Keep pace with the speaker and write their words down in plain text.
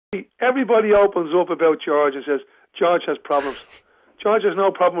Everybody opens up about George and says George has problems. George has no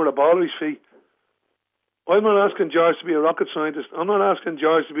problem with a ball at his feet. I'm not asking George to be a rocket scientist. I'm not asking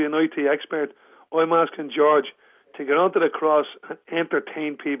George to be an IT expert. I'm asking George to get onto the cross and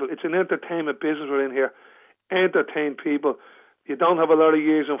entertain people. It's an entertainment business we're in here. Entertain people. You don't have a lot of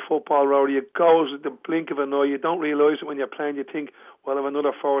years in football, Rory. It goes at the blink of an eye. You don't realise it when you're playing. You think, well, I have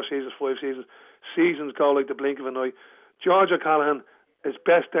another 4 seasons, 5 seasons. Seasons go like the blink of an eye. George O'Callaghan, his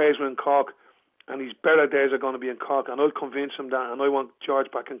best days were in Cork, and his better days are going to be in Cork, and I'll convince him that, and I want George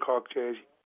back in Cork jersey.